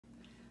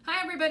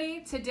Hi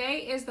everybody,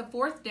 today is the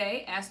 4th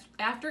day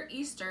after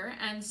Easter,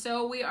 and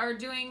so we are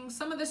doing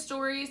some of the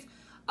stories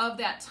of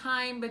that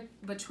time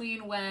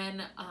between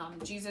when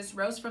Jesus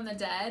rose from the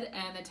dead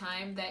and the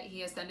time that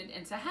he ascended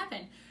into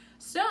heaven.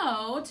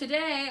 So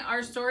today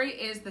our story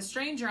is The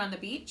Stranger on the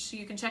Beach, so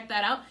you can check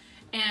that out.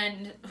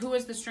 And who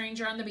is the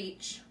stranger on the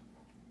beach?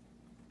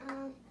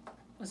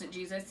 Was it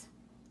Jesus?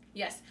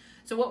 Yes.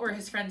 So what were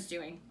his friends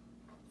doing?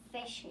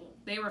 Fishing.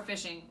 They were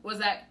fishing. Were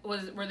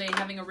they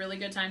having a really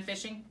good time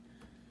fishing?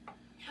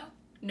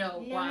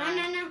 No.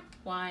 Why? No.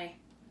 Why?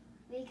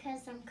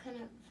 Because I'm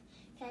couldn't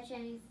catch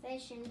any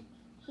fish, and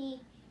he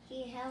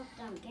helped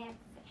them get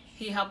fish.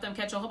 He helped them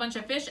catch a whole bunch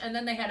of fish, and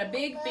then they had a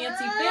big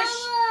fancy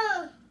fish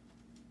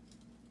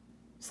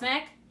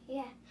snack.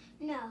 Yeah.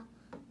 No.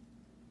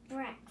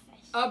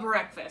 Breakfast. A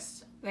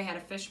breakfast. They had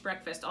a fish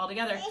breakfast all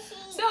together.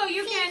 So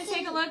you can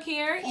take a look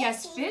here.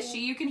 Yes, fishy.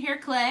 You can hear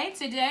Clay.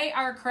 Today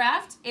our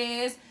craft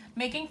is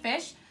making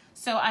fish.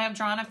 So I have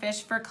drawn a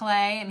fish for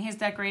Clay, and he's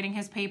decorating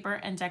his paper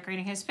and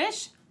decorating his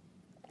fish.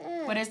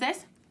 What is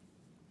this?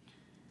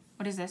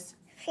 What is this?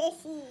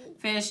 Fishy.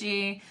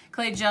 Fishy.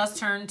 Clay just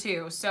turned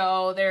 2.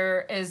 So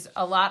there is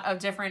a lot of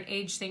different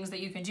age things that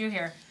you can do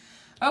here.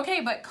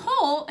 Okay, but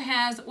Colt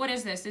has, what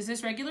is this? Is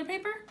this regular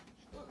paper?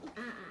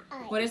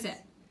 What is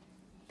it?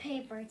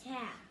 Paper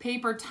towel.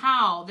 Paper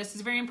towel. This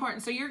is very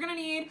important. So you're going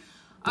to need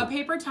a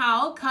paper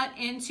towel cut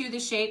into the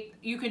shape.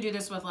 You can do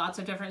this with lots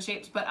of different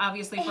shapes, but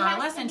obviously for our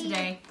lesson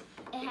today,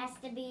 it has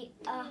to be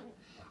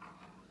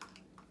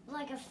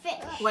like a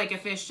fish. Like a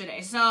fish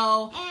today.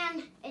 So,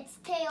 and its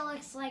tail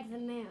looks like the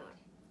moon.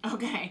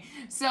 Okay,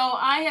 so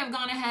I have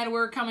gone ahead.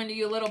 We're coming to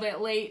you a little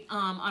bit late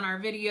on our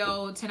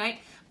video tonight,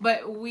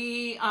 but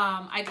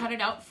I cut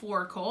it out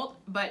for Colt.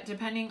 But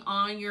depending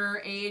on your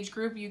age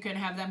group, you can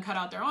have them cut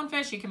out their own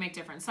fish. You can make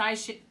different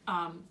size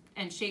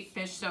and shape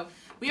fish. So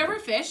we have our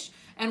fish,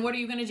 and what are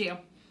you gonna do?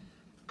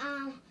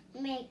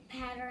 Make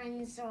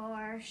patterns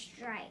or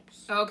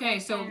stripes. Okay,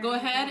 so go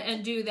ahead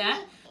and do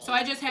that. So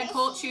I just had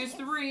Colt choose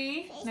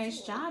 3.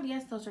 Nice job.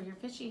 Yes, those are your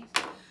fishies.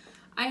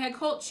 I had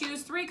Colt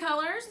choose 3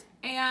 colors,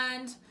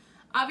 and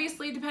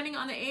obviously depending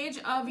on the age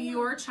of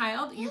your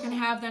child, you can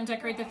have them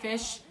decorate the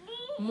fish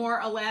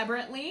more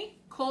elaborately.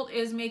 Colt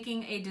is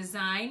making a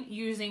design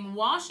using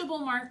washable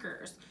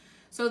markers.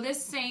 So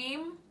this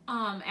same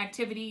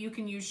activity, you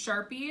can use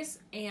Sharpies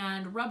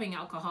and rubbing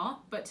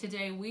alcohol, but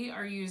today we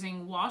are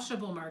using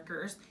washable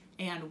markers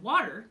and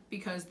water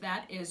because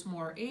that is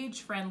more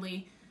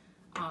age-friendly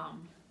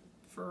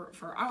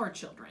for our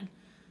children.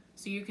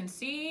 So you can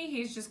see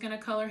he's just going to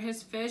color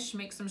his fish,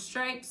 make some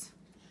stripes.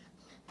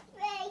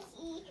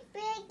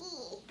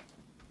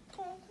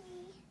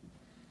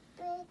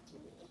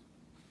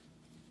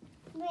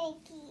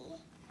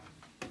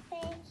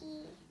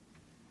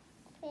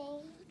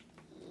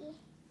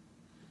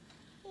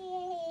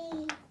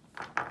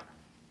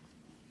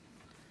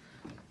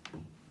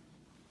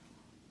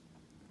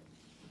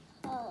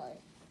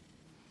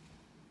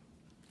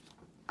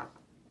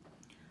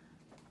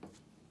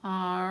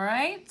 All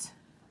right.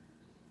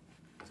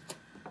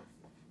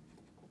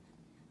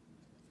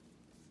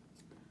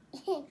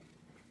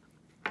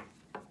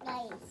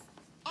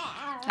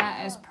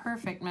 That is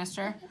perfect,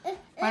 mister.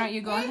 Why don't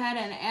you go ahead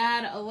and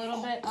add a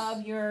little bit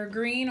of your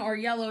green or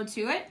yellow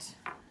to it.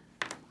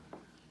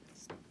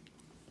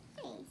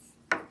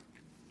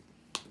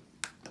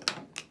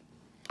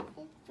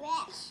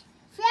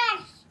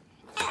 Fresh.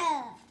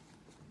 Oh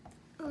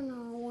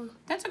no.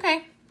 That's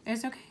okay.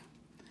 It's okay.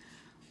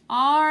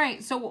 All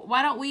right, so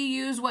why don't we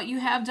use what you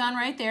have done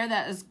right there?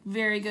 That is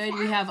very good.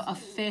 We have a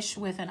fish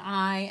with an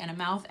eye and a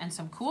mouth and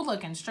some cool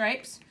looking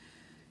stripes.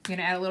 You're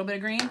gonna add a little bit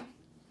of green?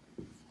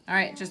 All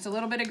right, just a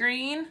little bit of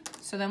green,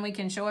 so then we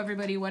can show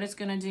everybody what it's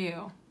gonna do.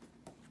 You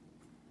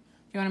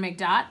wanna make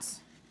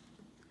dots?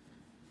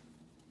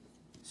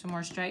 Some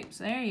more stripes.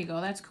 There you go,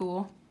 that's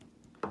cool.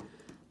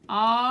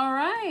 All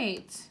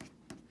right,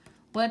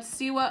 let's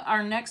see what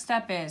our next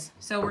step is.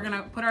 So we're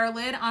gonna put our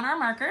lid on our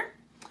marker.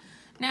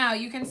 Now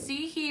you can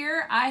see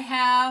here I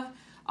have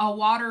a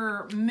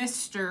water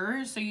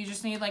mister, so you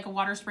just need like a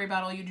water spray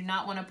bottle. You do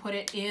not wanna put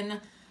it in,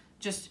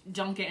 just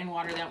dunk it in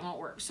water, that won't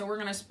work. So we're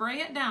gonna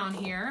spray it down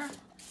here,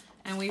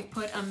 and we've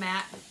put a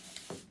mat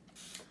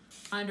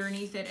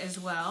underneath it as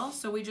well.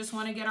 So we just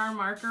wanna get our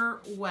marker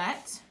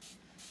wet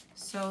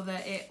so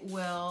that it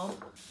will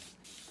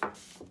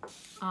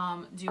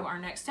do our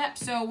next step.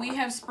 So we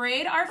have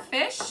sprayed our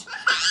fish,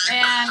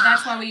 and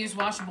that's why we use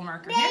washable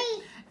marker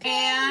here.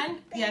 And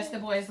yes, the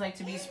boys like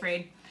to be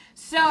sprayed.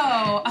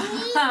 So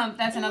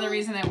that's another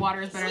reason that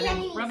water is better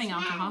than rubbing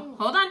alcohol.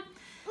 Hold on.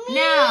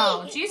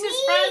 Now, Jesus'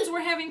 friends were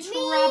having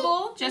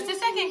trouble. Just a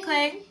second,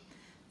 Clay.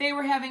 They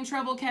were having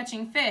trouble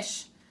catching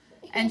fish.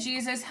 And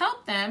Jesus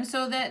helped them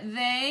so that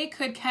they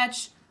could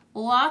catch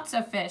lots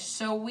of fish.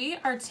 So we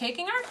are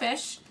taking our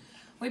fish.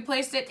 We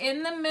placed it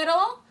in the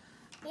middle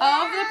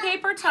of the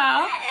paper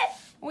towel.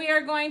 We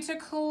are going to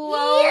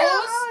close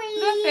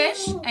the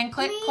fish. And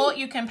Colt,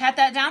 you can pat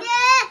that down.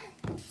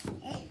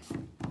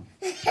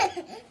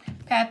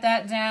 Pat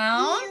that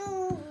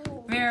down.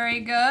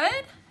 Very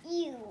good.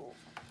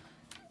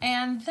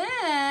 And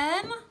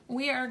then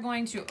we are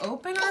going to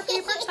open our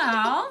paper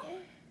towel.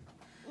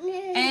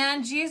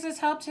 And Jesus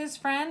helped his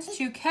friends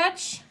to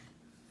catch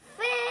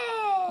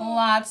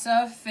lots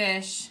of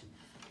fish.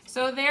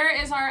 So there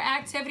is our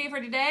activity for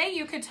today.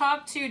 You could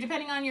talk to,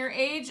 depending on your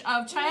age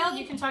of child,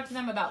 you can talk to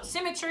them about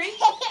symmetry.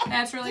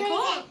 That's really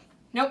cool.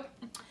 Nope.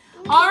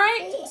 All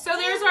right, so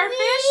there's our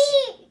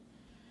fish.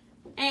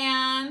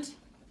 And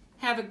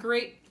have a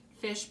great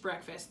fish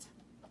breakfast.